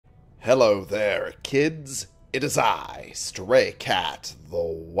Hello there, kids. It is I, Stray Cat, the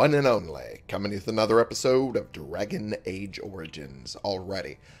one and only, coming with another episode of Dragon Age Origins.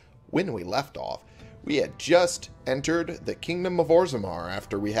 Already, when we left off, we had just entered the Kingdom of Orzammar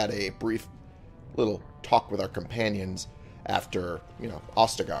after we had a brief little talk with our companions after,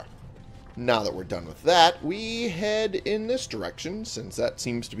 Ostagar. Now that we're done with that, we head in this direction, since that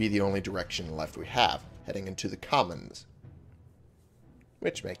seems to be the only direction left we have, heading into the Commons.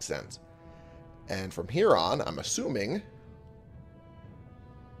 Which makes sense. And from here on, I'm assuming...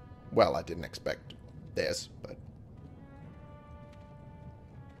 Well, I didn't expect this, but...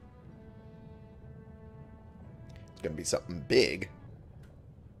 It's going to be something big.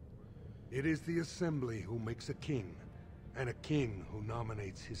 It is the Assembly who makes a king, and a king who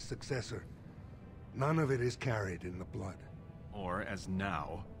nominates his successor. None of it is carried in the blood. Or, as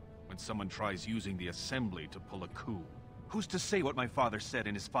now, when someone tries using the Assembly to pull a coup. Who's to say what my father said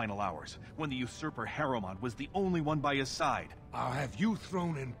in his final hours, when the usurper Harrowmont was the only one by his side? I'll have you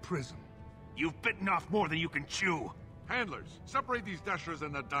thrown in prison. You've bitten off more than you can chew! Handlers, separate these dashers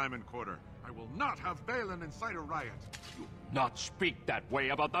in the diamond quarter. I will not have Balin incite a riot. Do not speak that way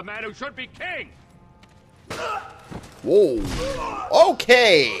about the man who should be king! Whoa.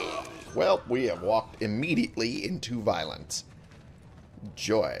 Okay. Well, we have walked immediately into violence.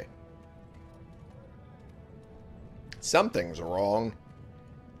 Joy. Something's wrong.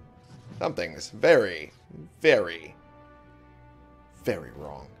 Something's very, very, very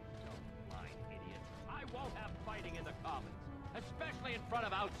wrong. Don't mind, idiot. I won't have fighting in the Commons, especially in front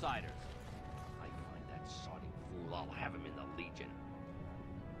of outsiders. I find that sodding fool, I'll have him in the Legion.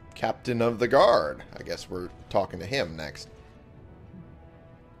 Captain of the Guard. I guess we're talking to him next.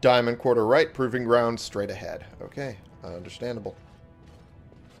 Diamond quarter right, proving ground straight ahead. Okay, understandable.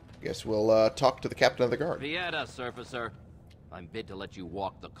 Guess we'll talk to the Captain of the Guard. Vieta, Surfacer. I'm bid to let you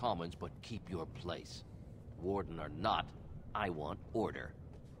walk the Commons, but keep your place. Warden or not, I want order.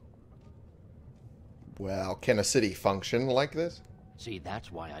 Well, can a city function like this? See,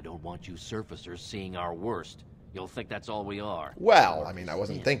 that's why I don't want you Surfacers seeing our worst. You'll think that's all we are. Well, I mean, I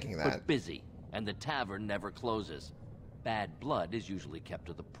wasn't thinking that. But busy, and the tavern never closes. Bad blood is usually kept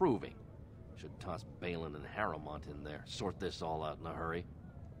to the proving. Should toss Balin and Harrowmont in there, sort this all out in a hurry.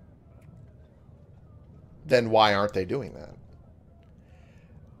 Then why aren't they doing that?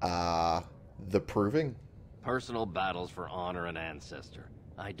 The proving? Personal battles for honor and ancestor.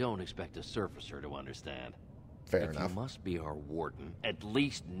 I don't expect a surfacer to understand. Fair enough. If you must be our warden, at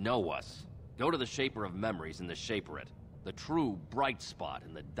least know us. Go to the Shaper of Memories in the Shaperate, the true bright spot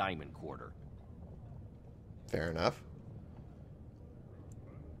in the Diamond Quarter. Fair enough.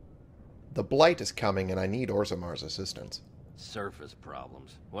 The blight is coming, and I need Orzammar's assistance. Surface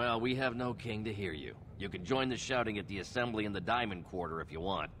problems. Well, we have no king to hear you. You can join the shouting at the Assembly in the Diamond Quarter if you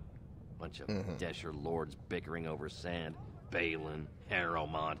want. Bunch of Desher lords bickering over sand. Balin,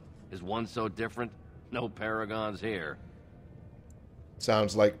 Harrowmont. Is one so different? No paragons here.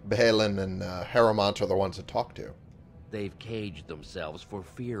 Sounds like Balin and Harrowmont are the ones to talk to. They've caged themselves for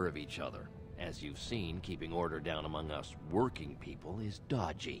fear of each other. As you've seen, keeping order down among us working people is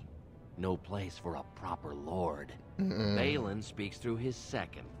dodgy. No place for a proper lord. Balin speaks through his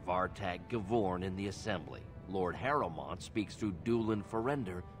second, Vartag Gavorn, in the Assembly. Lord Harrowmont speaks through Dulin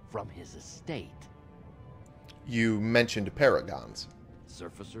Ferender from his estate. You mentioned paragons.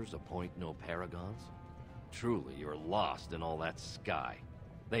 Surfacers appoint no paragons? Truly, you're lost in all that sky.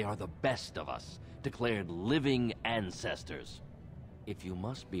 They are the best of us, declared living ancestors. If you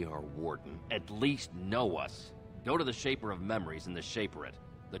must be our warden, at least know us. Go to the Shaper of Memories in the Shaperate,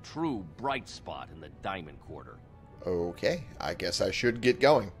 the true bright spot in the Diamond Quarter. Okay, I guess I should get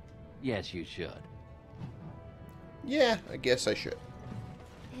going. Yes, you should. Yeah, I guess I should.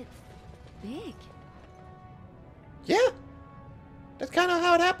 It's big. Yeah, that's kind of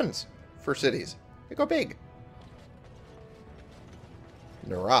how it happens for cities. They go big.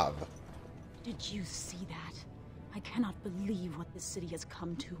 Narav. Did you see that? I cannot believe what this city has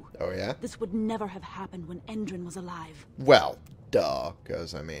come to. Oh, yeah? This would never have happened when Endrin was alive. Well, duh,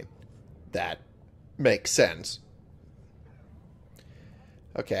 because, I mean, that makes sense.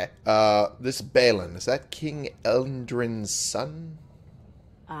 Okay, this Balin, is that King Endrin's son?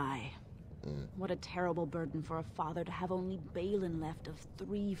 Aye. What a terrible burden for a father to have only Balin left of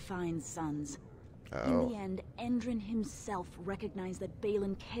 3 fine sons. In the end, Endrin himself recognized that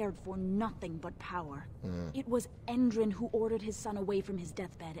Balin cared for nothing but power. It was Endrin who ordered his son away from his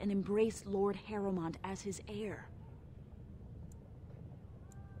deathbed and embraced Lord Harrowmont as his heir.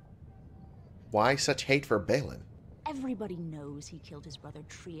 Why such hate for Balin? Everybody knows he killed his brother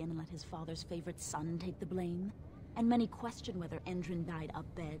Trian and let his father's favorite son take the blame. and many question whether Endrin died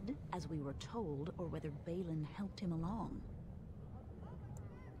abed, as we were told, or whether Balin helped him along.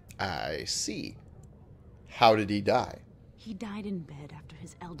 I see. How did he die? He died in bed after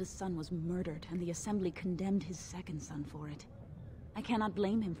his eldest son was murdered, and the Assembly condemned his second son for it. I cannot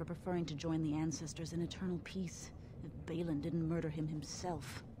blame him for preferring to join the ancestors in eternal peace, if Balin didn't murder him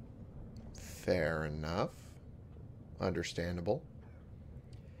himself. Fair enough. Understandable.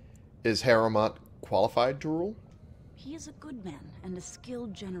 Is Harrowmont qualified to rule? He is a good man and a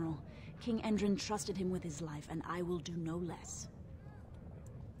skilled general. King Endrin trusted him with his life, and I will do no less.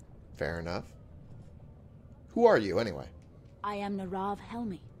 Fair enough. Who are you, anyway? I am Narav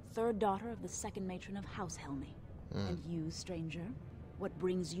Helmi, third daughter of the second matron of House Helmi. And you, stranger? What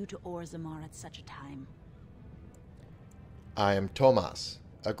brings you to Orzammar at such a time? I am Tomas,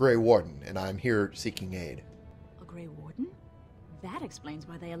 a Grey Warden, and I am here seeking aid. A Grey Warden? That explains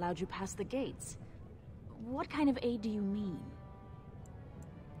why they allowed you past the gates. What kind of aid do you mean?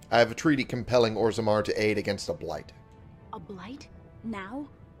 I have a treaty compelling Orzammar to aid against a blight. A blight? Now?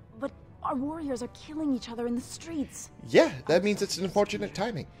 But our warriors are killing each other in the streets. Yeah, that means it's unfortunate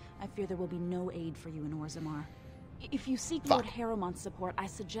timing. I fear there will be no aid for you in Orzammar. If you seek Lord Harrowmont's support, I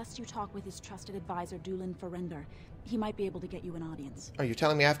suggest you talk with his trusted advisor, Dulin Ferender. He might be able to get you an audience. Are you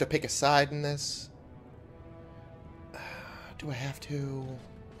telling me I have to pick a side in this? Do I have to?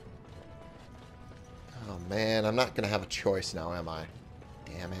 Oh man, I'm not going to have a choice now, am I?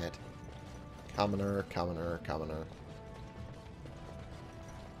 Damn it. Commoner, commoner, commoner.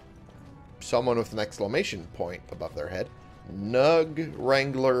 Someone with an exclamation point above their head. Nug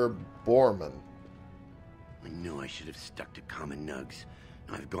Wrangler Borman. I knew I should have stuck to common nugs.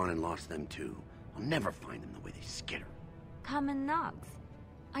 I've gone and lost them too. I'll never find them the way they skitter. Common nugs?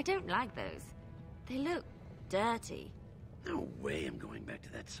 I don't like those. They look dirty. No way I'm going back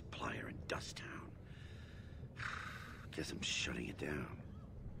to that supplier in Dust Town. Guess I'm shutting it down.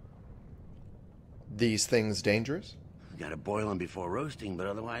 These things dangerous? Gotta boil them before roasting, but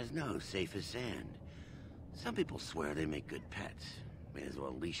otherwise no, safe as sand. Some people swear they make good pets. May as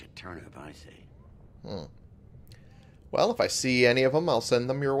well leash a turnip, I say. Well, if I see any of them, I'll send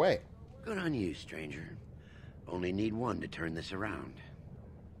them your way. Good on you, stranger. Only need one to turn this around.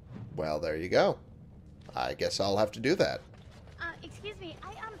 Well, there you go. I guess I'll have to do that. Excuse me,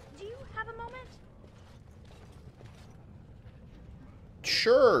 do you have a moment?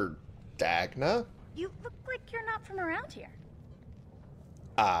 Sure, Dagna. You look like you're not from around here.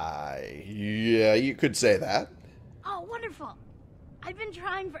 Yeah, you could say that. Oh, wonderful. I've been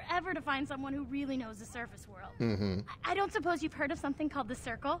trying forever to find someone who really knows the surface world. Mm-hmm. I don't suppose you've heard of something called the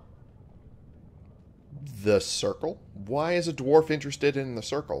Circle? The Circle? Why is a dwarf interested in the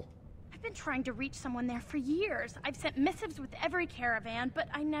Circle? I've been trying to reach someone there for years. I've sent missives with every caravan, but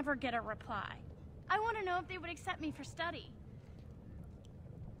I never get a reply. I want to know if they would accept me for study.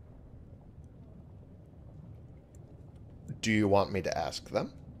 Do you want me to ask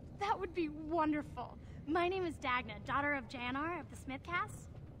them? That would be wonderful. My name is Dagna, daughter of Janar of the Smithcast.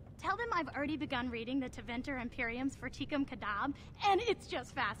 Tell them I've already begun reading the Teventer Imperiums for Tikum Kadab, and it's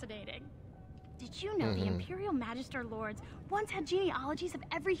just fascinating. Did you know the Imperial Magister Lords once had genealogies of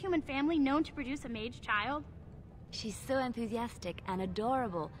every human family known to produce a mage child? She's so enthusiastic and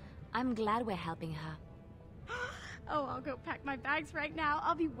adorable. I'm glad we're helping her. Oh, I'll go pack my bags right now.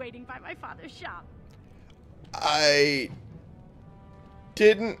 I'll be waiting by my father's shop. I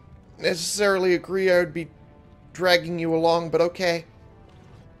didn't necessarily agree I would be dragging you along, but okay.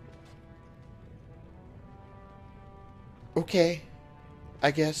 Okay, I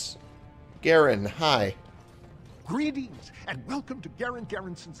guess. Garen, hi. Greetings, and welcome to Garen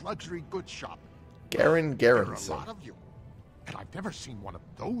Garrison's Luxury Goods Shop. Garen There are a Garrison. lot of you, and I've never seen one of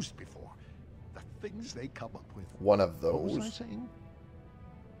those before. The things they come up with. One of What was I those. saying?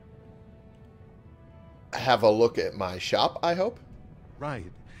 Have a look at my shop, I hope?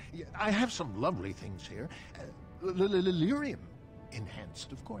 Right. Yeah, I have some lovely things here. Lyrium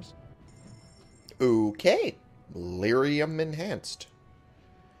enhanced, of course. Okay. Lyrium enhanced.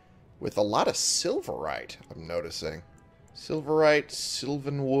 With a lot of silverite, I'm noticing. Silverite,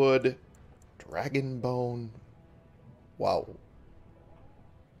 sylvanwood, dragonbone. Wow.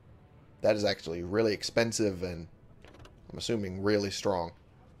 That is actually really expensive and I'm assuming really strong.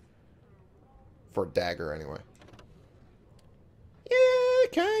 For a dagger, anyway. Yeah,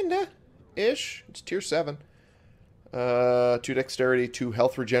 kinda. Ish. It's tier 7. 2 dexterity, 2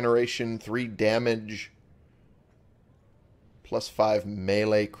 health regeneration, 3 damage. Plus 5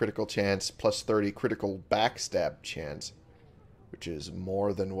 melee critical chance, plus 30 critical backstab chance. Which is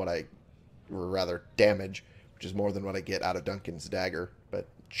more than what I... Or rather, damage. Which is more than what I get out of Duncan's dagger. But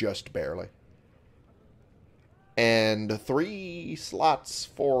just barely. And 3 slots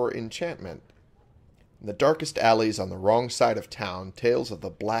for enchantment. In the darkest alleys on the wrong side of town, tales of the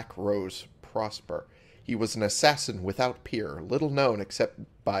Black Rose prosper. He was an assassin without peer, little known except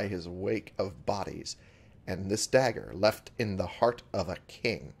by his wake of bodies, and this dagger left in the heart of a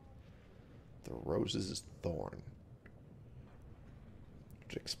king. The rose's thorn.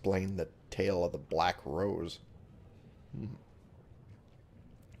 To explain the tale of the Black Rose.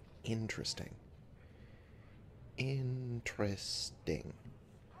 Interesting. Interesting.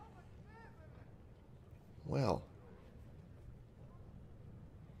 Well.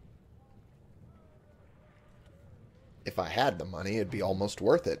 If I had the money, it'd be almost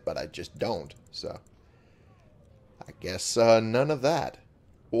worth it, but I just don't, so. I guess none of that.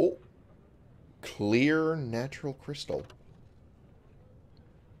 Oh. Clear natural crystal.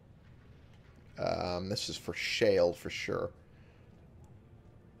 This is for shale for sure.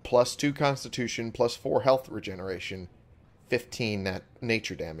 +2 constitution, +4 health regeneration, 15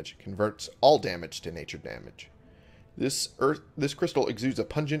 nature damage. Converts all damage to nature damage. This crystal exudes a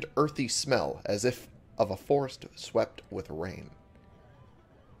pungent, earthy smell, as if of a forest swept with rain.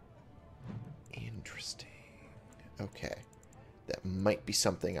 Interesting. Okay. That might be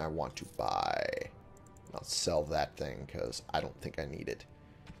something I want to buy. I'll sell that thing, because I don't think I need it.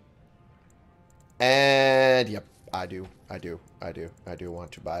 And, yep, I do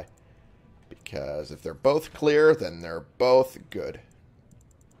want to buy. Because if they're both clear, then they're both good.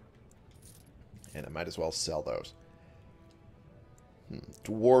 And I might as well sell those.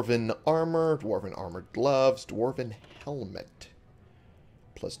 Dwarven armor, dwarven armored gloves, dwarven helmet.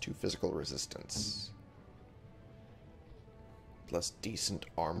 +2 physical resistance. Plus decent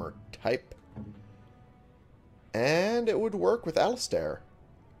armor type. And it would work with Alistair.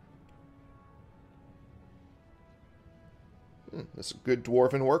 This is a good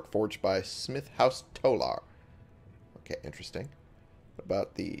dwarven work forged by Smith House Tolar. Okay, interesting. What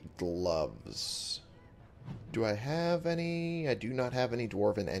about the gloves? Do I have any? I do not have any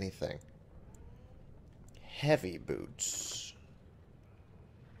dwarven anything. Heavy boots.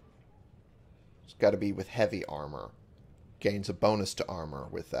 It's got to be with heavy armor. Gains a bonus to armor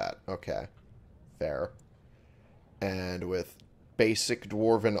with that. Okay. Fair. And with basic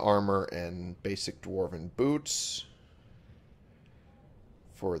dwarven armor and basic dwarven boots.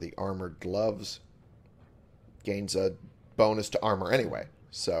 For the armored gloves. Gains a bonus to armor anyway.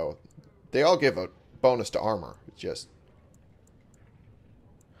 So, they all give a bonus to armor. It's just...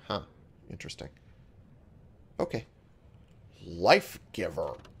 Huh. Interesting. Okay. Life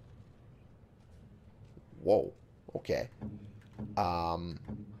Giver. Whoa. Okay.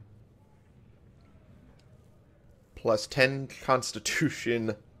 +10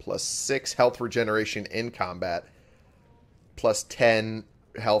 Constitution, +6 health regeneration in combat, +10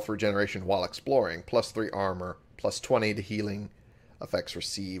 health regeneration while exploring, +3 armor, +20 to healing effects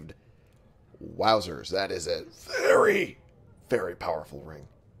received. Wowzers, that is a very, very powerful ring.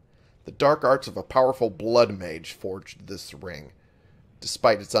 The dark arts of a powerful blood mage forged this ring.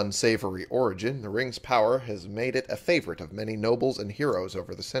 Despite its unsavory origin, the ring's power has made it a favorite of many nobles and heroes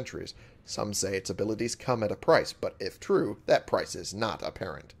over the centuries. Some say its abilities come at a price, but if true, that price is not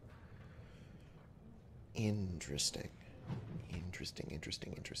apparent. Interesting.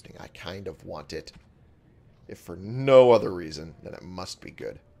 Interesting. I kind of want it. If for no other reason, then it must be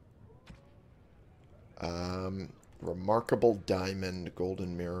good. Remarkable diamond,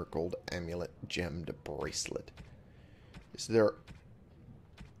 golden mirror, gold amulet, gemmed bracelet. Is there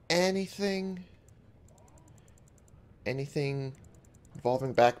anything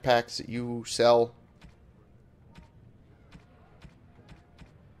involving backpacks that you sell?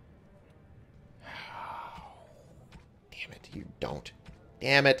 Damn it, you don't.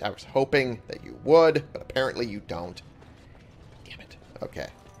 Damn it, I was hoping that you would, but apparently you don't. Damn it. Okay.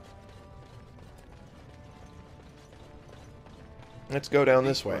 Let's go down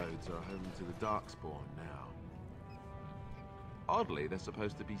this way. Roads are home to the Darkspawn now. Oddly, they're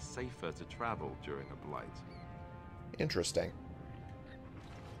supposed to be safer to travel during a blight. Interesting.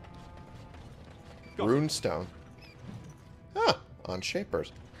 Runestone. Huh, on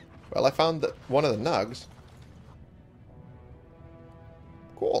Shapers. Well, I found one of the nugs.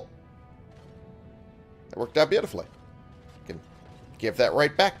 Cool. That worked out beautifully. I can give that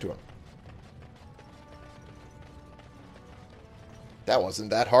right back to him. That wasn't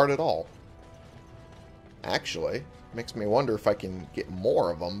that hard at all. Actually, makes me wonder if I can get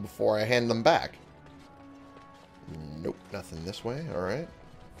more of them before I hand them back. Nope, nothing this way. Alright,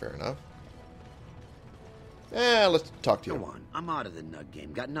 fair enough. Let's talk to you. Go on, I'm out of the nug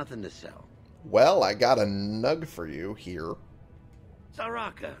game. Got nothing to sell. Well, I got a nug for you here.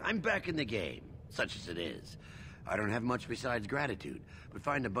 Saraka, I'm back in the game, such as it is. I don't have much besides gratitude, but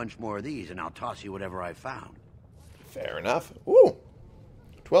find a bunch more of these and I'll toss you whatever I found. Fair enough. Ooh.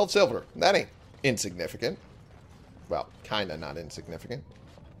 12 silver. That ain't insignificant. Well, kinda not insignificant.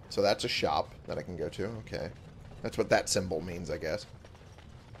 So that's a shop that I can go to. Okay. That's what that symbol means, I guess.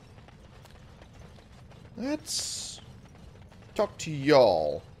 Let's talk to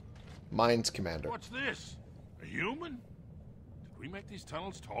y'all. Mines Commander. What's this? A human? Did we make these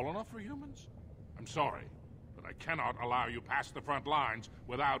tunnels tall enough for humans? I'm sorry, but I cannot allow you past the front lines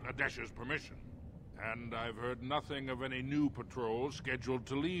without Adesha's permission. And I've heard nothing of any new patrols scheduled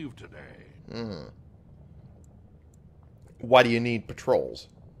to leave today. Why do you need patrols?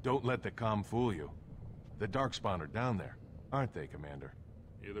 Don't let the comm fool you. The Darkspawn are down there, aren't they, Commander?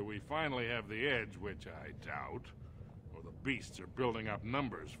 Either we finally have the edge, which I doubt, or the beasts are building up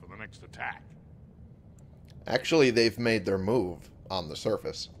numbers for the next attack. Actually, they've made their move on the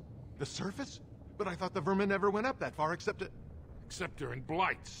surface. The surface? But I thought the vermin never went up that far except during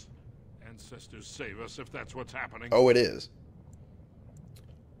blights. Ancestors save us if that's what's happening. Oh, it is.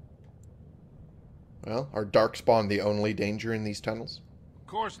 Well, are Darkspawn the only danger in these tunnels? Of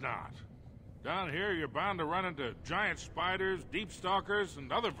course not. Down here, you're bound to run into giant spiders, deep stalkers,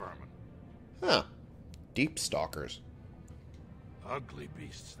 and other vermin. Huh. Deep stalkers. Ugly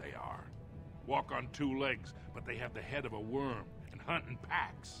beasts they are. Walk on two legs, but they have the head of a worm and hunt in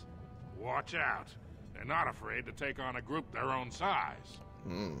packs. Watch out. They're not afraid to take on a group their own size.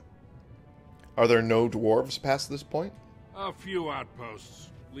 Are there no dwarves past this point? A few outposts.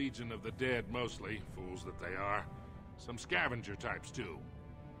 Legion of the Dead, mostly. Fools that they are. Some scavenger types, too.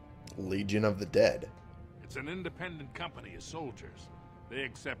 Legion of the Dead. It's an independent company of soldiers. They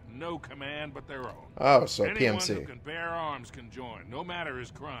accept no command but their own. Oh, so Anyone PMC. who can bear arms can join, no matter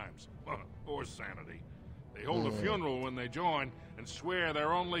his crimes. Or sanity. They hold a funeral when they join and swear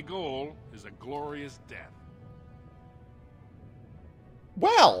their only goal is a glorious death.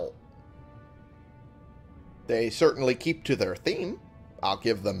 Well, they certainly keep to their theme. I'll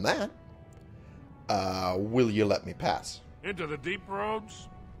give them that. Will you let me pass? Into the deep roads?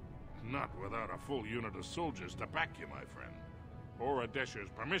 Not without a full unit of soldiers to back you, my friend. Or Adesha's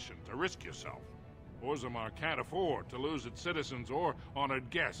permission to risk yourself. Orzammar can't afford to lose its citizens or honored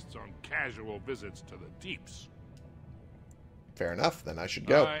guests on casual visits to the deeps. Fair enough, then I should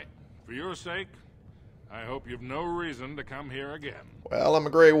go. For your sake, I hope you've no reason to come here again. Well, I'm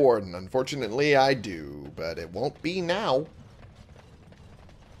a Grey Warden. Unfortunately, I do, but it won't be now.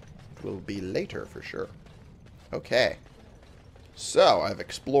 It will be later for sure. Okay. So, I've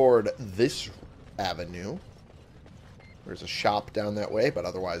explored this avenue. There's a shop down that way, but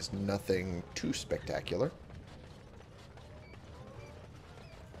otherwise nothing too spectacular.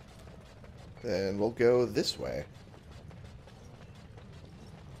 Then we'll go this way.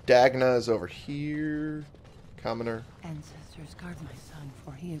 Dagna is over here. Commoner. Ancestors, guard my son,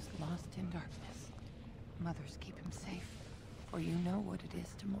 for he is lost in darkness. Mothers, keep him safe, for you know what it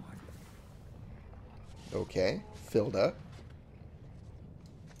is to mourn. Okay. Filda.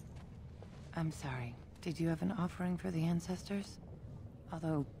 I'm sorry. Did you have an offering for the ancestors?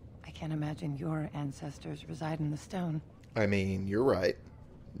 Although, I can't imagine your ancestors reside in the stone. I mean, you're right.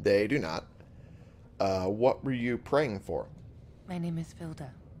 They do not. What were you praying for? My name is Filda,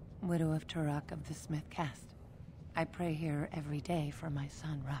 widow of Turok of the Smith caste. I pray here every day for my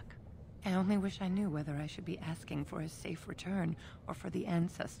son, Ruck. I only wish I knew whether I should be asking for his safe return or for the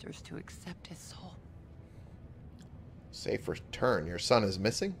ancestors to accept his soul. Safe return? Your son is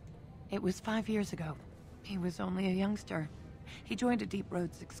missing? It was 5 years ago. He was only a youngster. He joined a Deep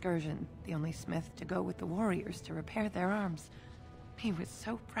Roads excursion, the only smith to go with the warriors to repair their arms. He was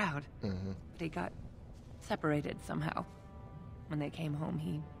so proud, but he got separated somehow. When they came home,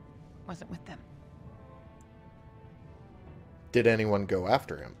 he wasn't with them. Did anyone go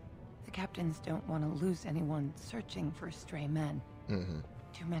after him? The captains don't want to lose anyone searching for stray men.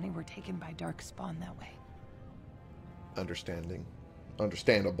 Too many were taken by Darkspawn that way. Understandable.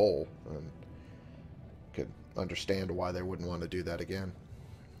 Could understand why they wouldn't want to do that again.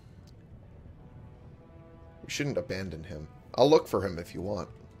 We shouldn't abandon him. I'll look for him if you want.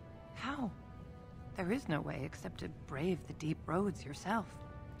 How? There is no way except to brave the deep roads yourself.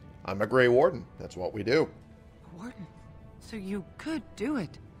 I'm a Grey Warden. That's what we do. A warden? So you could do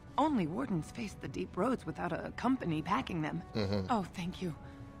it. Only wardens face the deep roads without a company backing them. Oh, thank you.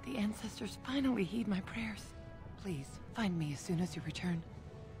 The ancestors finally heed my prayers. Please, find me as soon as you return.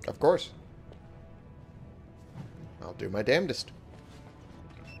 Of course. I'll do my damnedest.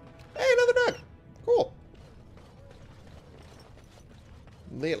 Hey, another dog. Cool.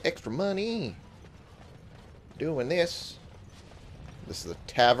 Little extra money. Doing this. This is a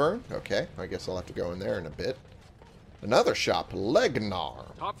tavern. Okay, I guess I'll have to go in there in a bit. Another shop,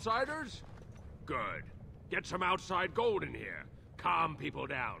 Legnar. Topsiders? Good. Get some outside gold in here. Calm people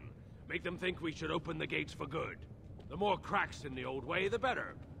down. Make them think we should open the gates for good. The more cracks in the old way, the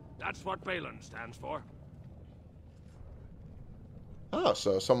better. That's what Balin stands for. Oh,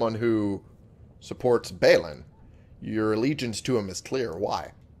 so someone who supports Balin. Your allegiance to him is clear.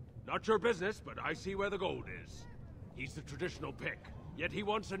 Why? Not your business, but I see where the gold is. He's the traditional pick, yet he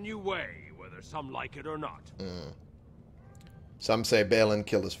wants a new way, whether some like it or not. Some say Balin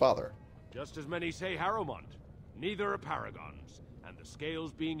killed his father. Just as many say Harrowmont. Neither are paragons, and the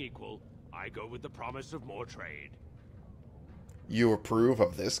scales being equal, I go with the promise of more trade. You approve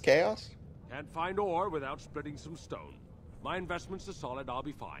of this chaos? Can't find ore without splitting some stone. My investments are solid, I'll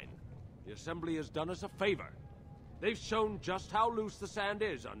be fine. The Assembly has done us a favor. They've shown just how loose the sand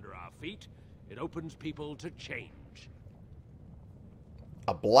is under our feet. It opens people to change.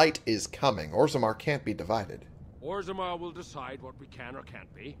 A blight is coming. Orzammar can't be divided. Orzammar will decide what we can or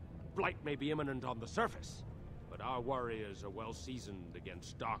can't be. Blight may be imminent on the surface, but our warriors are well seasoned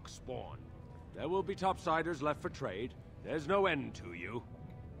against dark spawn. There will be topsiders left for trade. There's no end to you.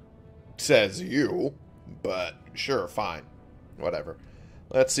 Says you, but sure, fine. Whatever.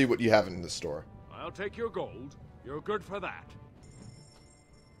 Let's see what you have in the store. I'll take your gold. You're good for that.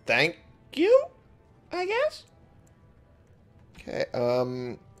 Thank you, I guess?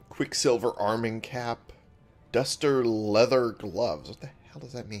 Okay, Quicksilver arming cap. Duster leather gloves. What the hell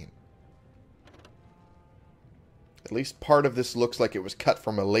does that mean? At least part of this looks like it was cut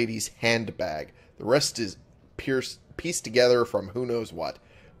from a lady's handbag. The rest is pieced together from who knows what.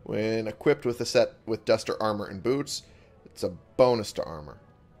 When equipped with a set with duster armor and boots, it's a bonus to armor.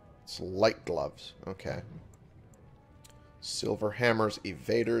 It's light gloves. Okay. Silver hammers,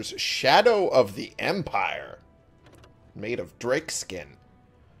 evaders, Shadow of the Empire. Made of drake skin.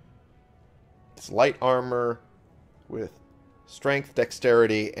 It's light armor with strength,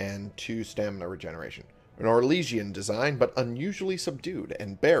 dexterity, and 2 stamina regeneration. An Orlesian design, but unusually subdued,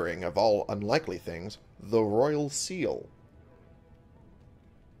 and bearing, of all unlikely things, the royal seal.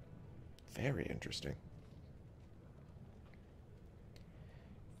 Very interesting.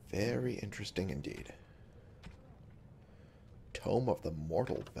 Very interesting indeed. Tome of the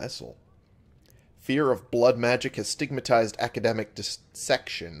Mortal Vessel. Fear of blood magic has stigmatized academic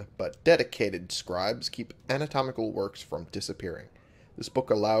dissection, but dedicated scribes keep anatomical works from disappearing. This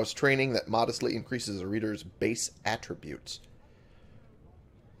book allows training that modestly increases a reader's base attributes.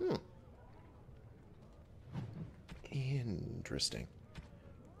 Interesting.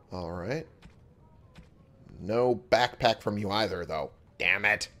 Alright. No backpack from you either, though. Damn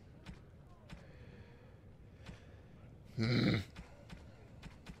it. To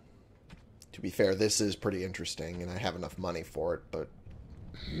be fair, this is pretty interesting, and I have enough money for it, but...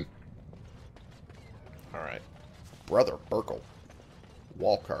 Alright. Brother Burkle.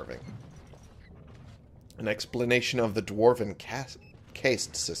 Wall carving. An explanation of the dwarven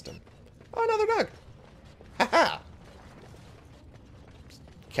caste system. Oh, another dog! Haha!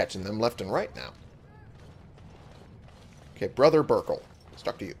 Catching them left and right now. Okay, Brother Burkle.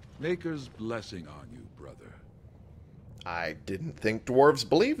 Stuck to you. Maker's blessing on you, brother. I didn't think dwarves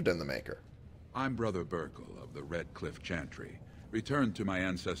believed in the Maker. I'm Brother Burkle of the Red Cliff Chantry, returned to my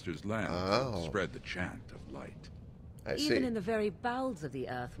ancestors' land to spread the chant of light. I see. Even in the very bowels of the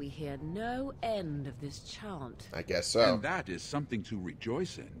earth, we hear no end of this chant. I guess so. And that is something to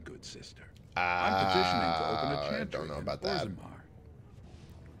rejoice in, good sister. I'm petitioning to open a chantry I don't know about in that. Orzammar.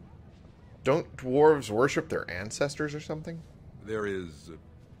 Don't dwarves worship their ancestors or something? There is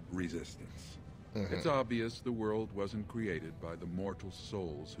resistance. It's obvious the world wasn't created by the mortal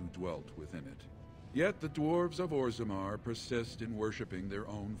souls who dwelt within it. Yet the dwarves of Orzammar persist in worshipping their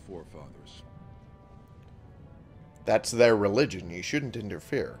own forefathers. That's their religion. You shouldn't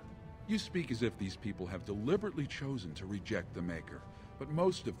interfere. You speak as if these people have deliberately chosen to reject the Maker, but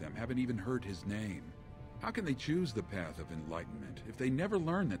most of them haven't even heard his name. How can they choose the path of enlightenment if they never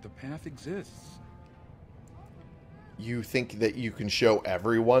learn that the path exists? You think that you can show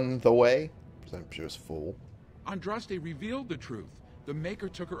everyone the way? Presumptuous fool. Andraste revealed the truth. The Maker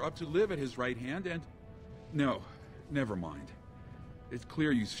took her up to live at his right hand and... No, never mind. It's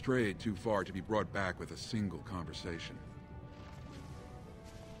clear you strayed too far to be brought back with a single conversation.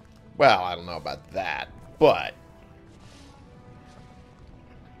 Well, I don't know about that, but...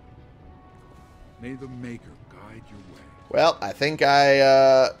 May the Maker guide your way. Well, I think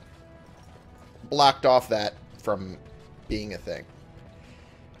I blocked off that from being a thing.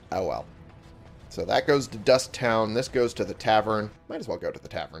 Oh well. So that goes to Dust Town. This goes to the tavern. Might as well go to the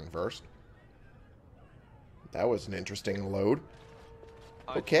tavern first. That was an interesting load.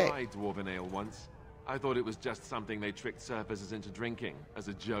 Okay. I tried Dwarven Ale once. I thought it was just something they tricked surfacers into drinking, as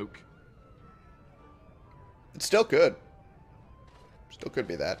a joke. It still could. Still could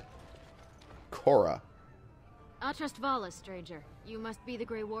be that. Cora. Atrust Vala, stranger. You must be the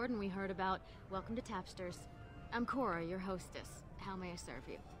Grey Warden we heard about. Welcome to Tapsters. I'm Cora, your hostess. How may I serve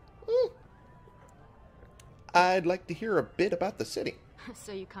you? I'd like to hear a bit about the city.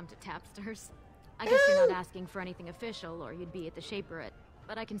 So you come to Tapsters? I guess you're not asking for anything official, or you'd be at the Shaperate.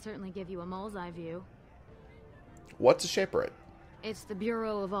 But I can certainly give you a mole's eye view. What's a Shaperate? It's the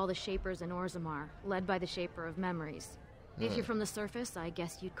bureau of all the Shapers in Orzammar, led by the Shaper of Memories. If you're from the surface, I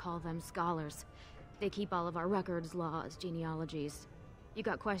guess you'd call them scholars. They keep all of our records, laws, genealogies. You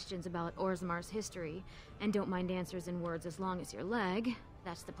got questions about Orzammar's history, and don't mind answers in words as long as your leg,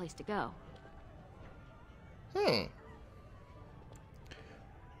 that's the place to go.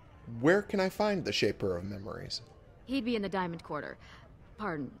 Where can I find the Shaper of Memories? He'd be in the Diamond Quarter.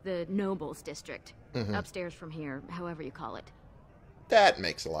 Pardon, the Nobles District. Upstairs from here, however you call it. That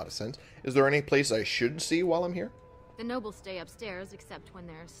makes a lot of sense. Is there any place I should see while I'm here? The nobles stay upstairs, except when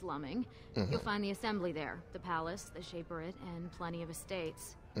they're slumming. You'll find the assembly there, the palace, the Shaperate, and plenty of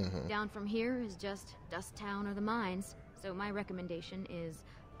estates. Down from here is just Dust Town or the mines, so my recommendation is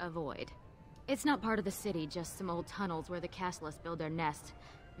avoid. It's not part of the city, just some old tunnels where the castless build their nest.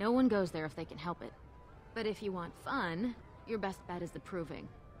 No one goes there if they can help it. But if you want fun, your best bet is the Proving.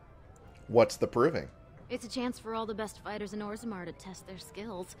 What's the Proving? It's a chance for all the best fighters in Orzammar to test their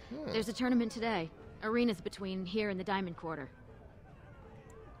skills. There's a tournament today. Arenas between here and the Diamond Quarter.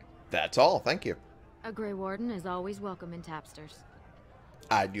 That's all, thank you. A Grey Warden is always welcome in Tapsters.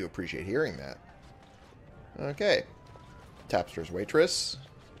 I do appreciate hearing that. Okay. Tapsters waitress,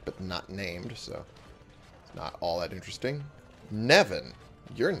 but not named, so it's not all that interesting. Nevin,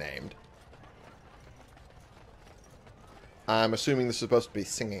 you're named. I'm assuming this is supposed to be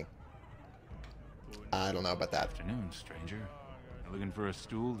singing. I don't know about that. Afternoon, stranger. You looking for a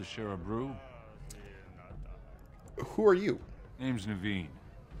stool to share a brew? Who are you? Name's Naveen.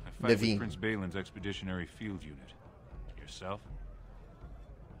 I fight with Prince Balin's expeditionary field unit. Yourself?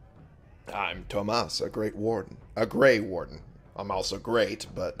 I'm Tomas, a Great Warden. A Grey Warden. I'm also great,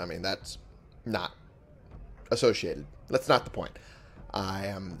 but, I mean, that's not associated. That's not the point. I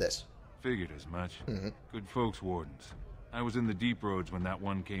am this. Figured as much. Good folks, Wardens. I was in the deep roads when that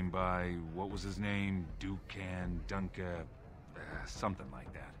one came by. What was his name? Dukan, Dunca, something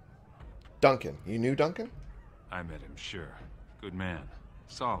like that. Duncan. You knew Duncan? I met him, sure. Good man.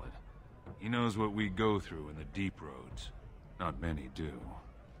 Solid. He knows what we go through in the deep roads. Not many do.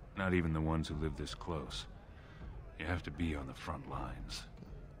 Not even the ones who live this close. You have to be on the front lines.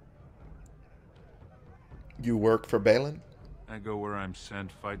 You work for Balin? I go where I'm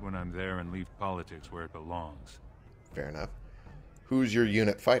sent, fight when I'm there, and leave politics where it belongs. Fair enough. Who's your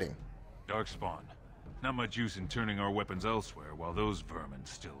unit fighting? Darkspawn. Not much use in turning our weapons elsewhere while those vermin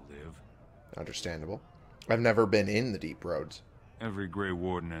still live. Understandable. I've never been in the deep roads. Every Grey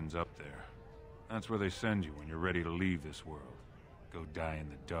Warden ends up there. That's where they send you when you're ready to leave this world. Go die in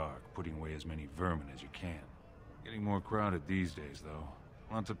the dark, putting away as many vermin as you can. Getting more crowded these days, though.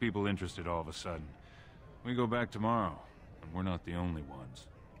 Lots of people interested all of a sudden. We go back tomorrow, and we're not the only ones.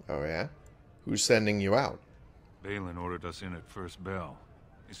 Oh, yeah? Who's sending you out? Balin ordered us in at first bell.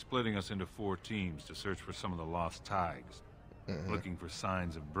 He's splitting us into 4 teams to search for some of the lost Tigers. Looking for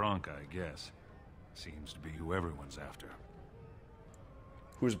signs of Branca, I guess. Seems to be who everyone's after.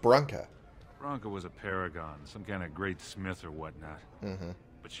 Who's Branca? Branca was a paragon, some kind of great smith or whatnot.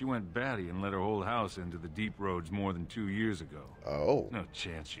 But she went batty and let her whole house into the deep roads more than 2 years ago. Oh. No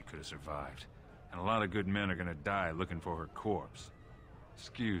chance she could have survived. And a lot of good men are gonna die looking for her corpse.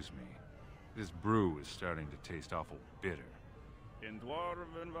 Excuse me. This brew is starting to taste awful bitter.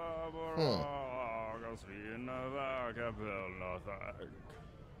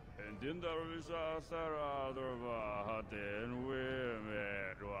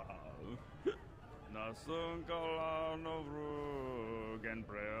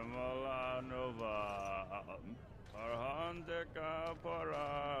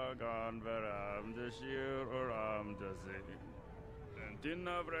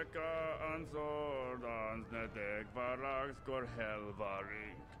 Tinavreka ansordans netek varaks kor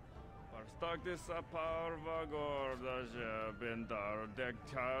helvarik. Varstaktis aparva gordaje bintar dek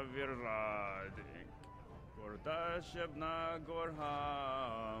tavirladik. Gordashebna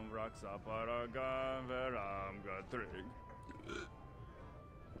gorham raksa paragan veram gatrig.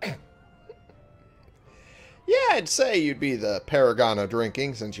 Yeah, I'd say you'd be the paragon of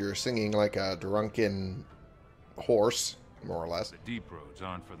drinking since you're singing like a drunken horse. More or less. The deep roads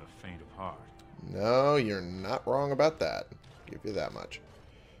aren't for the faint of heart. No, you're not wrong about that. I'll give you that much.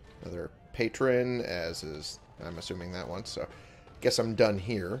 Another patron, as is, I'm assuming that one, so guess I'm done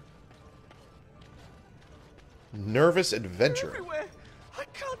here. Nervous adventure. Everywhere. I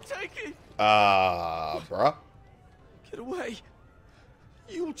can't take it. Bruh. Get away.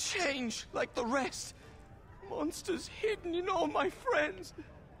 You'll change like the rest. Monsters hidden in all my friends.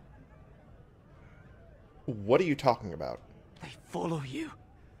 What are you talking about? They follow you.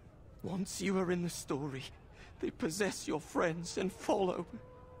 Once you are in the story, they possess your friends and follow.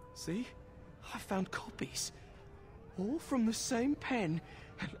 See? I found copies. All from the same pen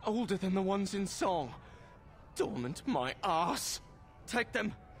and older than the ones in song. Dormant my ass. Take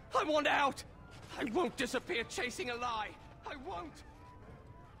them. I want out. I won't disappear chasing a lie. I won't.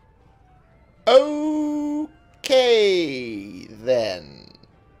 Okay, then.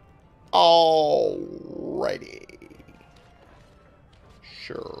 Alrighty.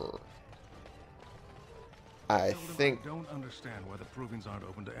 Sure. I think... I don't understand why the provings aren't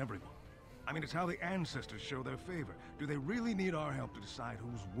open to everyone. I mean, it's how the ancestors show their favor. Do they really need our help to decide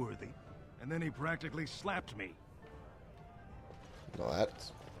who's worthy? And then he practically slapped me. Well,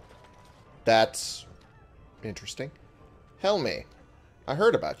 that's interesting. Helmi, I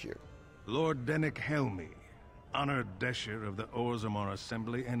heard about you. Lord Dennick Helmi, honored Desher of the Orzammar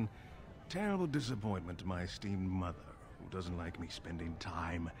Assembly, and terrible disappointment to my esteemed mother, who doesn't like me spending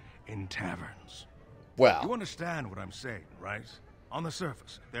time in taverns. Well... You understand what I'm saying, right? On the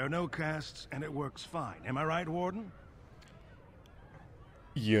surface, there are no castes, and it works fine. Am I right, Warden?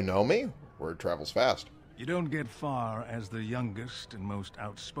 You know me. Word travels fast. You don't get far as the youngest and most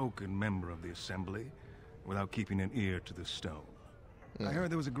outspoken member of the Assembly without keeping an ear to the stone. I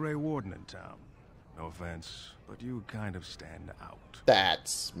heard there was a Grey Warden in town. No offense, but you kind of stand out.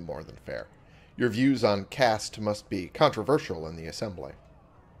 That's more than fair. Your views on caste must be controversial in the Assembly.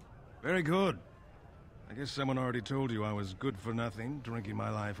 Very good. I guess someone already told you I was good for nothing, drinking my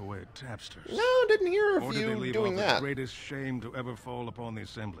life away at tapsters. No, didn't hear of Or did they you leave doing off that. The greatest shame to ever fall upon the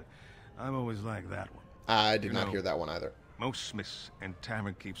Assembly. I've always liked that one. I did not hear that one either. Most smiths and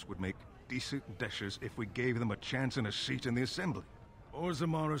tavern keeps would make decent deshers if we gave them a chance and a seat in the Assembly.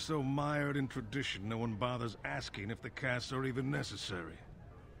 Orzammar are so mired in tradition, no one bothers asking if the castes are even necessary.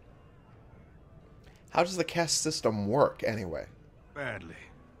 How does the caste system work, anyway? Badly.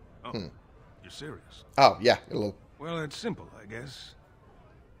 Oh, you're serious? Oh, yeah. Well, it's simple, I guess.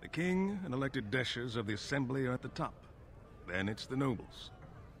 The king and elected deshers of the Assembly are at the top. Then it's the nobles.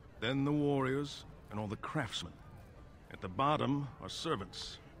 Then the warriors and all the craftsmen. At the bottom are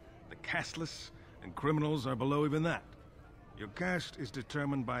servants. The casteless and criminals are below even that. Your caste is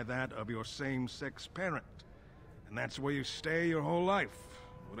determined by that of your same-sex parent. And that's where you stay your whole life,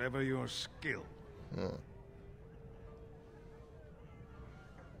 whatever your skill.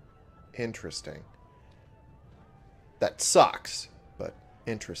 Interesting. That sucks, but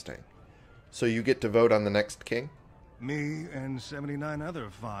interesting. So you get to vote on the next king? Me and 79 other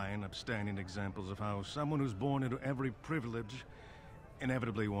fine, upstanding examples of how someone who's born into every privilege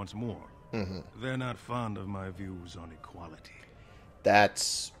inevitably wants more. They're not fond of my views on equality.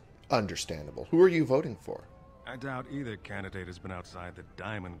 That's understandable. Who are you voting for? I doubt either candidate has been outside the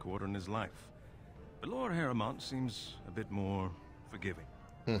Diamond Quarter in his life. But Lord Harrimont seems a bit more forgiving.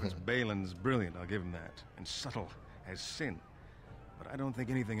 Balin's brilliant, I'll give him that, and subtle as sin. But I don't think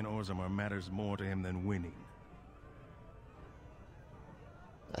anything in Orzammar matters more to him than winning.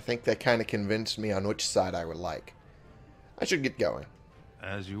 I think that kind of convinced me on which side I would like. I should get going.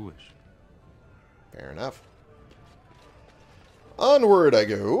 As you wish. Fair enough. Onward I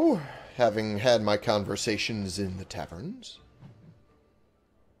go, having had my conversations in the taverns.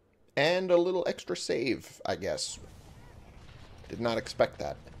 And a little extra save, I guess. Did not expect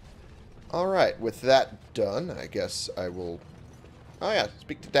that. Alright, with that done, I guess I will... Oh yeah,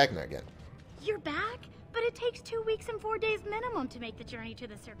 speak to Dagna again. You're back? But it takes 2 weeks and 4 days minimum to make the journey to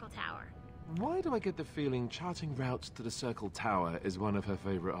the Circle Tower. Why do I get the feeling charting routes to the Circle Tower is one of her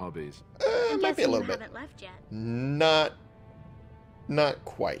favorite hobbies? Might be a little bit. Haven't left yet. Not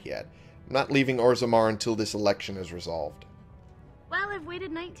quite yet. I'm not leaving Orzammar until this election is resolved. Well, I've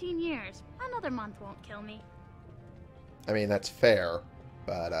waited 19 years. Another month won't kill me. I mean, that's fair,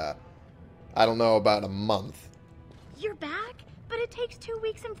 but I don't know about a month. You're back? But it takes 2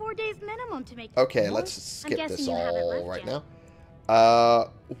 weeks and 4 days minimum to make... Okay, let's skip this all right now.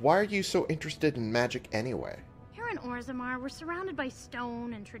 Why are you so interested in magic anyway? Here in Orzammar, we're surrounded by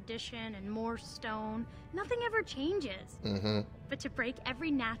stone and tradition and more stone. Nothing ever changes. But to break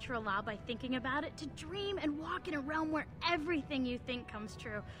every natural law by thinking about it, to dream and walk in a realm where everything you think comes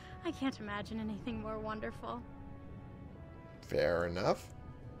true, I can't imagine anything more wonderful. Fair enough.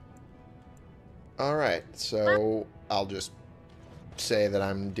 Alright, so I'll just say that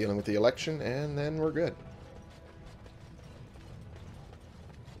I'm dealing with the election, and then we're good.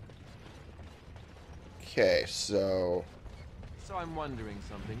 Okay, so... So I'm wondering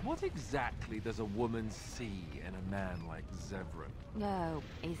something. What exactly does a woman see in a man like Zevran? Oh,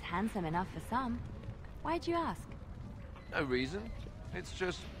 he's handsome enough for some. Why'd you ask? No reason. It's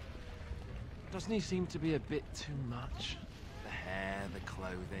just... Doesn't he seem to be a bit too much? The hair, the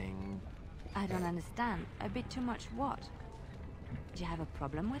clothing... I don't understand. A bit too much what? Do you have a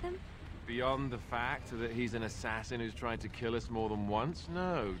problem with him? Beyond the fact that he's an assassin who's tried to kill us more than once?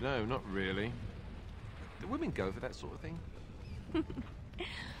 No, not really. Do women go for that sort of thing?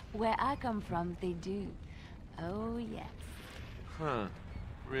 Where I come from, they do. Oh, yes. Huh.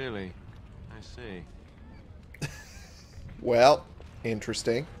 Really? I see. Well,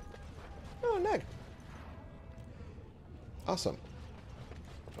 interesting. Oh, neg. Awesome.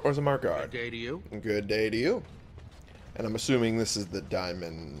 Orzammar Guard. Good day to you. Good day to you. And I'm assuming this is the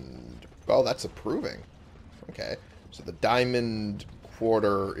diamond... Oh, that's approving. Okay. So the diamond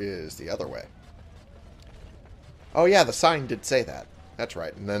quarter is the other way. Oh, yeah, the sign did say that. That's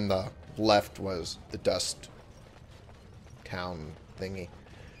right. And then the left was the dust town thingy.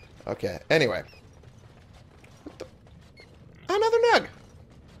 Okay. Anyway. What the... Another nug!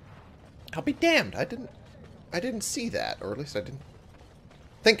 I'll be damned. I didn't see that. Or at least I didn't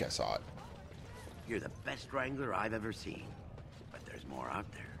think I saw it. You're the best wrangler I've ever seen. But there's more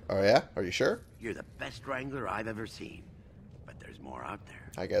out there. Oh, yeah? Are you sure? You're the best wrangler I've ever seen. But there's more out there.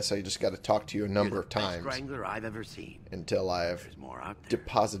 I guess I just got to talk to you a number of times. Best wrangler I've ever seen. Until I've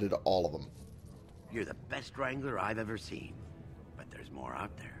deposited all of them. You're the best wrangler I've ever seen. But there's more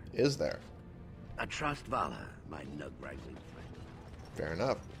out there. Is there? I trust Vala, my nug wrangling friend. Fair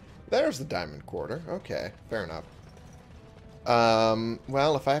enough. There's the diamond quarter. Okay, fair enough.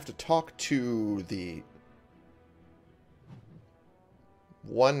 Well, if I have to talk to the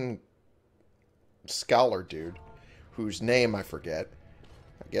one scholar dude, whose name I forget,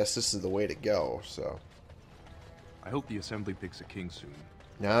 I guess this is the way to go, so. I hope the Assembly picks a king soon.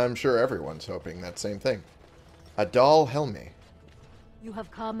 Now, I'm sure everyone's hoping that same thing. Adal Helmi. You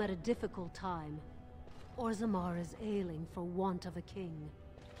have come at a difficult time. Orzammar is ailing for want of a king.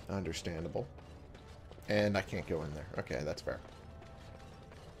 Understandable. And I can't go in there. Okay, that's fair.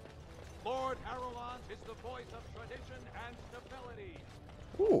 Lord Harrowland is the voice of tradition and stability.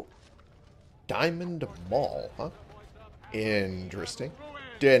 Ooh. Diamond Mall, huh? Interesting.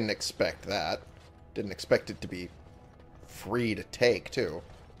 Didn't expect that. Didn't expect it to be free to take, too.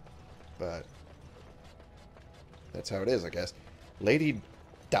 But that's how it is, I guess. Lady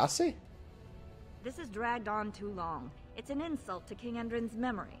Daci? This has dragged on too long. It's an insult to King Endrin's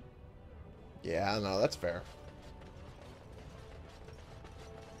memory. Yeah, no, that's fair.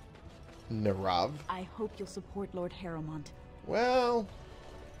 Narav? I hope you'll support Lord Harrowmont. Well,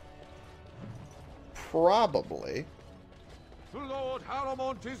 probably. The Lord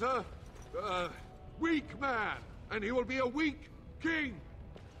Harrowmont is a weak man, and he will be a weak king.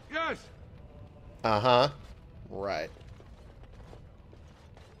 Yes. Uh-huh. Right.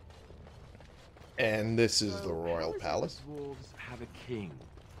 And this is the royal palace. Dwarves have a king.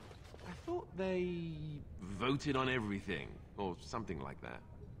 I thought they voted on everything, or something like that.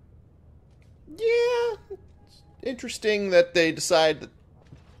 Yeah. It's interesting that they decide that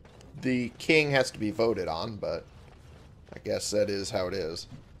the king has to be voted on, but I guess that is how it is.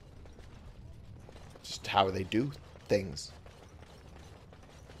 Just how they do things.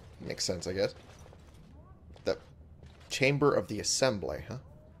 Makes sense, I guess. The Chamber of the Assembly, huh?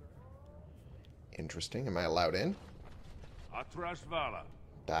 Interesting. Am I allowed in? Atrashvala.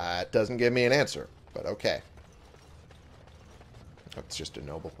 That doesn't give me an answer, but okay. That's just a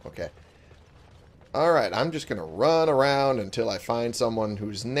noble. Okay. Alright, I'm just going to run around until I find someone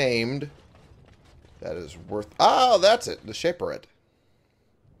who's named. That is worth... Oh, that's it. The Shaperate.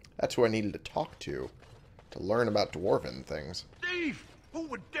 That's who I needed to talk to learn about dwarven things. Thief! Who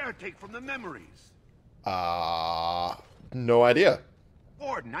would dare take from the memories? No idea.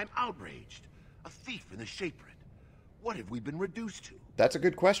 Warden, I'm outraged. A thief in the Shaperate. What have we been reduced to? That's a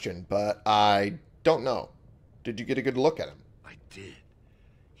good question, but I don't know. Did you get a good look at him? I did.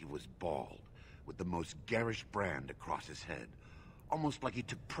 He was bald, with the most garish brand across his head. Almost like he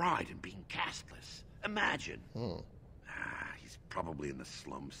took pride in being castless. Imagine. He's probably in the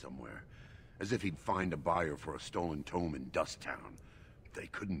slums somewhere. As if he'd find a buyer for a stolen tome in Dusttown. They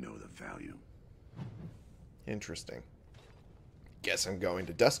couldn't know the value. Interesting. Guess I'm going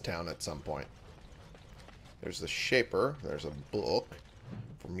to Dusttown at some point. There's the Shaper. There's a book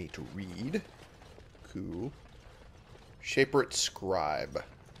for me to read. Cool. Shaperate Scribe.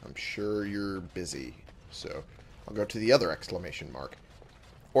 I'm sure you're busy. So, I'll go to the other exclamation mark.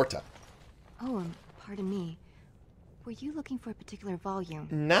 Orta. Oh, pardon me. Were you looking for a particular volume?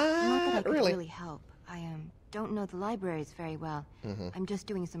 Not that I could really. really help. I don't know the libraries very well. I'm just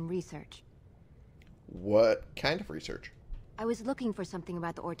doing some research. What kind of research? I was looking for something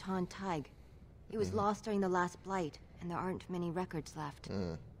about the Orton Tig. It was lost during the last blight, and there aren't many records left.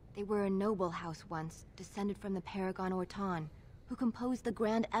 They were a noble house once, descended from the Paragon Orton, who composed the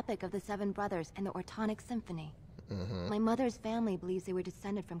grand epic of the Seven Brothers and the Ortonic Symphony. My mother's family believes they were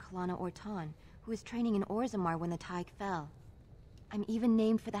descended from Kalana Orton, who was training in Orzammar when the Tig fell. I'm even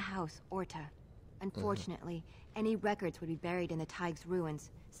named for the house, Orta. Unfortunately, any records would be buried in the Tig's ruins,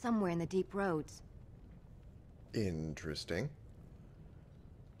 somewhere in the deep roads. Interesting.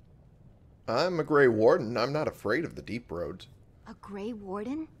 I'm a Grey Warden. I'm not afraid of the deep roads. A Grey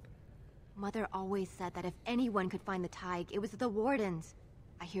Warden? Mother always said that if anyone could find the Tig, it was the Wardens.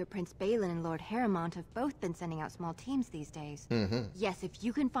 I hear Prince Balin and Lord Harrimont have both been sending out small teams these days. Yes, if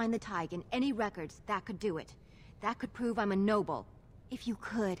you can find the Tig in any records, that could do it. That could prove I'm a noble. If you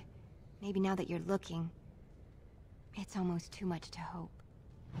could. Maybe now that you're looking. It's almost too much to hope.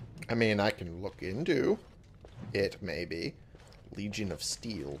 I mean, I can look into it, maybe. Legion of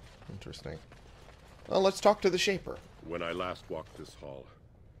Steel. Interesting. Well, let's talk to the Shaper. When I last walked this hall,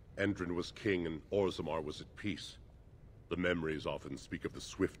 Endrin was king and Orzammar was at peace. The memories often speak of the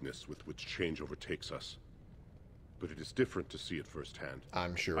swiftness with which change overtakes us. But it is different to see it firsthand.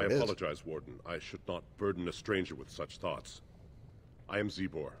 I'm sure I it is. apologize, Warden. I should not burden a stranger with such thoughts. I am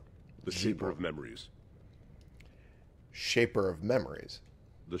Zebor, the Shaper of Memories. Shaper of Memories?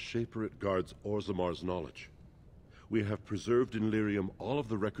 The Shaperate guards Orzammar's knowledge. We have preserved in Lyrium all of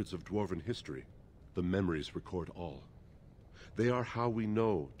the records of Dwarven history. The memories record all. They are how we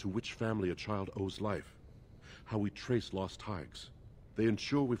know to which family a child owes life, how we trace lost Tigs. They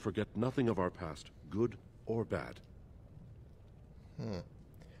ensure we forget nothing of our past, good or bad.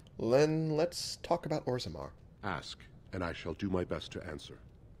 Then let's talk about Orzammar. Ask, and I shall do my best to answer.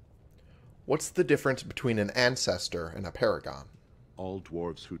 What's the difference between an ancestor and a paragon? All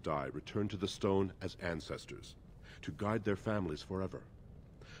dwarves who die return to the stone as ancestors, to guide their families forever.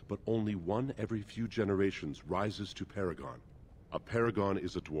 But only one every few generations rises to paragon. A paragon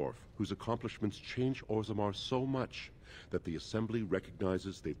is a dwarf whose accomplishments change Orzammar so much that the Assembly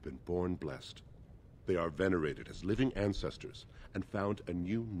recognizes they've been born blessed. They are venerated as living ancestors and found a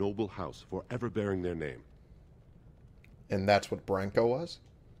new noble house forever bearing their name. And that's what Branka was?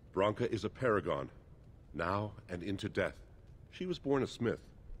 Branka is a paragon, now and into death. She was born a smith,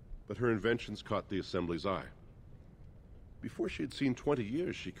 but her inventions caught the Assembly's eye. Before she had seen 20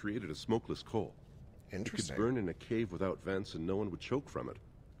 years, she created a smokeless coal. Interesting. It could burn in a cave without vents and no one would choke from it.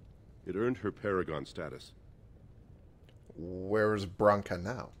 It earned her paragon status. Where's Branka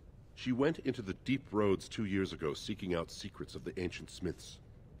now? She went into the deep roads 2 years ago seeking out secrets of the ancient smiths.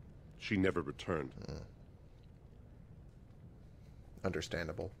 She never returned.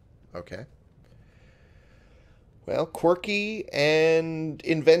 Understandable. Okay. Well, quirky and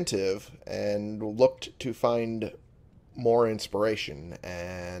inventive, and looked to find more inspiration,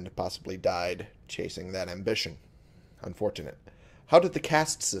 and possibly died chasing that ambition. Unfortunate. How did the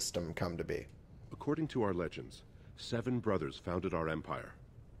caste system come to be? According to our legends, 7 brothers founded our empire.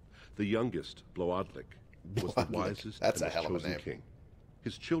 The youngest, Bloadlik, was the wisest That's and a hell of a chosen name. king.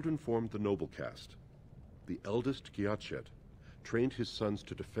 His children formed the noble caste. The eldest, Giachet, trained his sons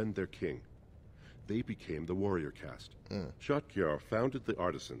to defend their king. They became the warrior caste. Shotgyar founded the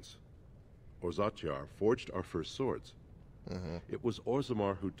artisans. Orzatyar forged our first swords. It was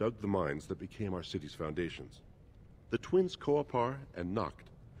Orzammar who dug the mines that became our city's foundations. The twins Koapar and Noct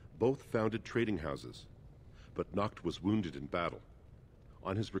both founded trading houses, but Noct was wounded in battle.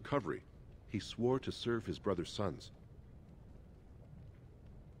 On his recovery, he swore to serve his brother's sons.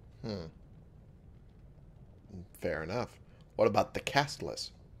 Fair enough. What about the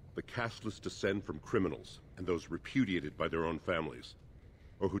casteless? The casteless descend from criminals and those repudiated by their own families,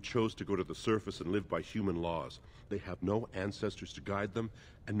 or who chose to go to the surface and live by human laws. They have no ancestors to guide them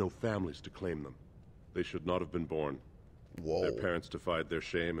and no families to claim them. They should not have been born. Whoa. Their parents defied their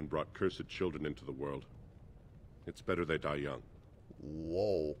shame and brought cursed children into the world. It's better they die young.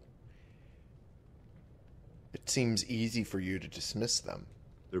 Whoa. It seems easy for you to dismiss them.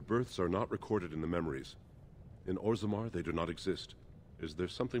 Their births are not recorded in the memories. In Orzammar, they do not exist. Is there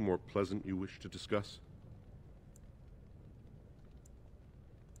something more pleasant you wish to discuss?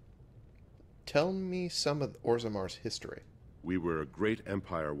 Tell me some of Orzammar's history. We were a great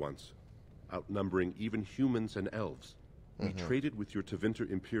empire once, outnumbering even humans and elves. We traded with your Tevinter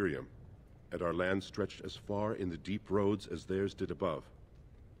Imperium, and our land stretched as far in the deep roads as theirs did above.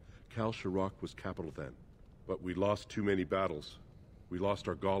 Kal Sharok was capital then, But we lost too many battles. We lost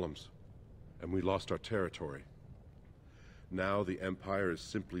our golems. And we lost our territory. Now the Empire is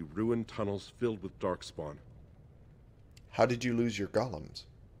simply ruined tunnels filled with darkspawn. How did you lose your golems?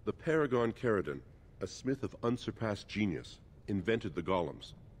 The Paragon Caridon, a smith of unsurpassed genius, invented the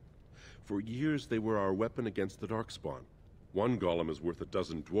golems. For years they were our weapon against the darkspawn. One golem is worth a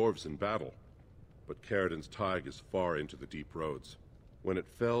dozen dwarves in battle. But Caridon's tide is far into the deep roads. When it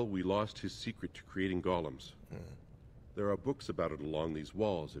fell, we lost his secret to creating golems. There are books about it along these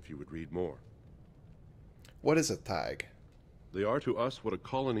walls if you would read more. What is a Thaig? They are to us what a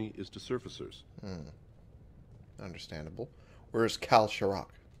colony is to surfacers. Understandable. Where is Kal Sharok?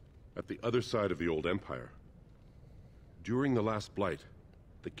 At the other side of the old empire. During the last blight,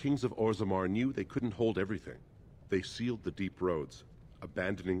 the kings of Orzammar knew they couldn't hold everything. They sealed the deep roads,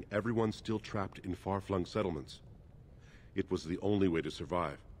 abandoning everyone still trapped in far-flung settlements. It was the only way to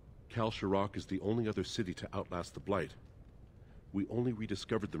survive. Kal Sharok is the only other city to outlast the blight. We only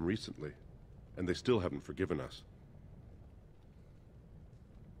rediscovered them recently, and they still haven't forgiven us.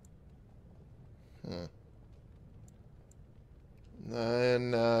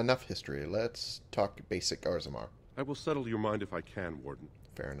 Enough history. Let's talk basic Orzammar. I will settle your mind if I can, Warden.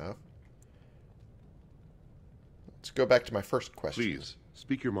 Fair enough. Let's go back to my first question. Please,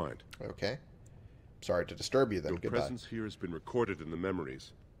 speak your mind. Okay. Sorry to disturb you then. Your Goodbye. presence here has been recorded in the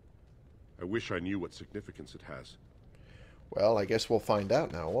memories. I wish I knew what significance it has. Well, I guess we'll find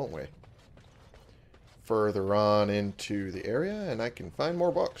out now, won't we? Further on into the area, and I can find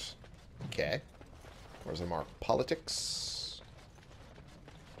more books. Okay. Orzammar Politics.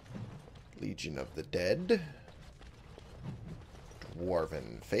 Legion of the Dead.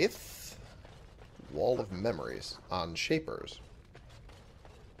 Dwarven Faith. Wall of Memories on Shapers.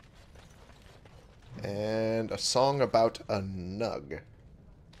 And a song about a nug.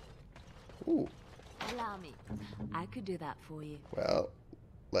 Ooh. Allow me. I could do that for you. Well,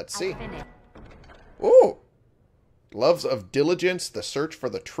 let's see. Ooh! Loves of Diligence, the search for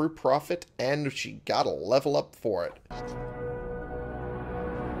the true prophet, and she got a level up for it.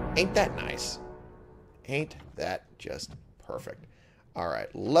 Ain't that nice? Ain't that just perfect?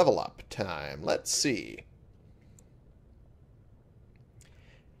 Alright, level up time. Let's see.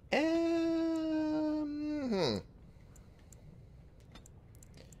 Let's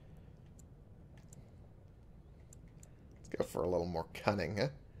go for a little more cunning, huh?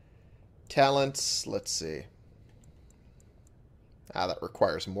 Talents, let's see. That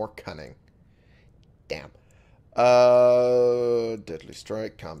requires more cunning. Damn. Deadly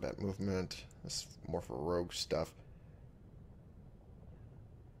Strike, Combat Movement. This is more for rogue stuff.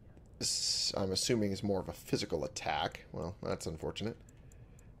 This, I'm assuming, is more of a physical attack. Well, that's unfortunate.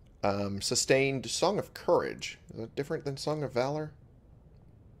 Sustained Song of Courage. Is that different than Song of Valor?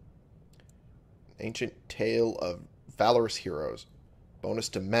 Ancient Tale of Valorous Heroes. Bonus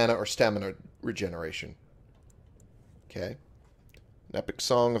to mana or stamina regeneration. Okay. An epic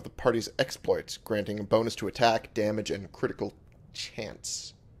song of the party's exploits, granting a bonus to attack, damage, and critical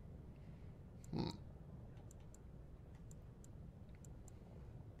chance.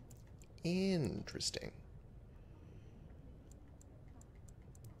 Interesting.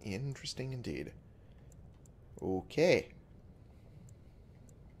 Interesting indeed. Okay.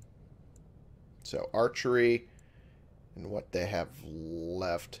 So, archery, and what they have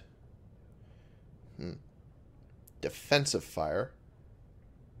left. Defensive fire.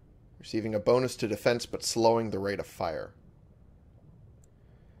 Receiving a bonus to defense, but slowing the rate of fire.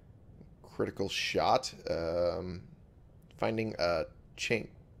 Critical shot. Finding a chain.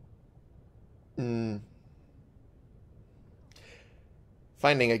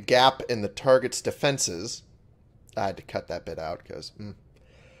 Finding a gap in the target's defenses. I had to cut that bit out because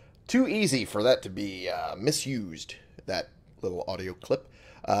too easy for that to be misused, that little audio clip.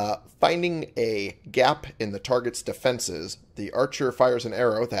 Finding a gap in the target's defenses, the archer fires an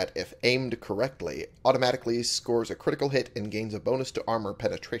arrow that, if aimed correctly, automatically scores a critical hit and gains a bonus to armor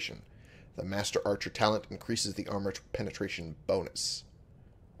penetration. The Master Archer talent increases the armor penetration bonus,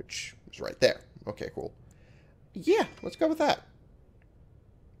 which is right there. Okay, cool. Yeah, let's go with that.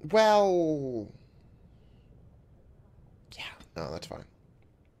 Well, yeah, no, that's fine.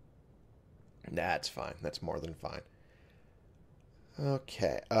 That's fine. That's more than fine.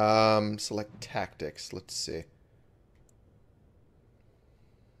 Okay, select tactics. Let's see.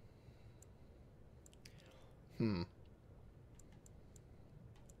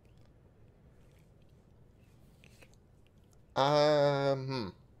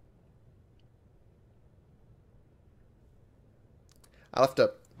 I'll have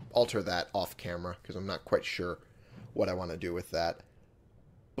to alter that off camera because I'm not quite sure what I want to do with that.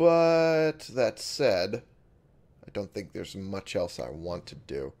 But that said, I don't think there's much else I want to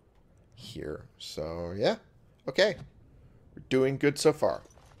do here. So, yeah. Okay. We're doing good so far.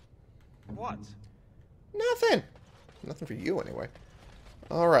 What? Nothing. Nothing for you, anyway.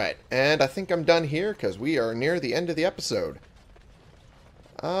 Alright, and I think I'm done here, because we are near the end of the episode.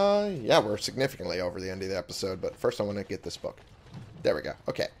 Yeah, we're significantly over the end of the episode, but first I want to get this book. There we go.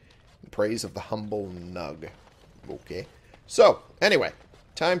 Okay. In Praise of the Humble Nug. Okay. So, anyway,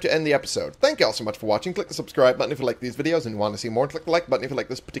 time to end the episode. Thank you all so much for watching. Click the subscribe button if you like these videos and you want to see more. Click the like button if you like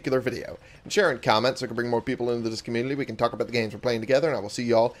this particular video. And share and comment so I can bring more people into this community. We can talk about the games we're playing together, and I will see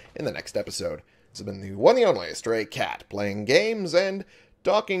you all in the next episode. This has been the one and only Stray Cat, playing games and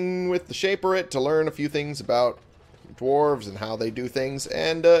talking with the Shaperit to learn a few things about dwarves and how they do things,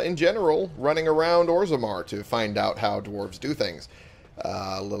 and in general, running around Orzammar to find out how dwarves do things.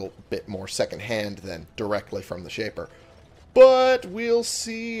 A little bit more secondhand than directly from the Shaper. But we'll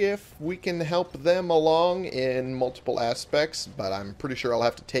see if we can help them along in multiple aspects, but I'm pretty sure I'll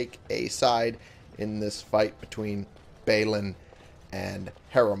have to take a side in this fight between Balin and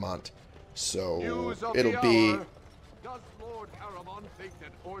Harrowmont. So it'll be... Does Lord Harrowmont think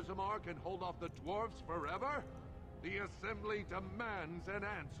that Orzammar can hold off the dwarves forever? The Assembly demands an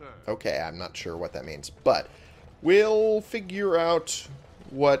answer. Okay, I'm not sure what that means, but we'll figure out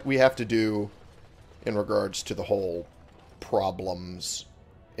what we have to do in regards to the whole problems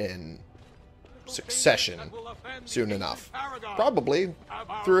in succession soon enough. Probably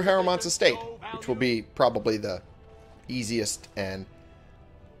through Harrowmont's estate, which will be probably the easiest and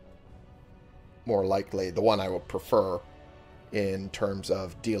more likely the one I would prefer in terms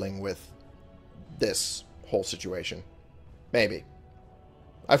of dealing with this whole situation. Maybe.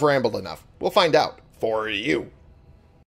 I've rambled enough. We'll find out for you.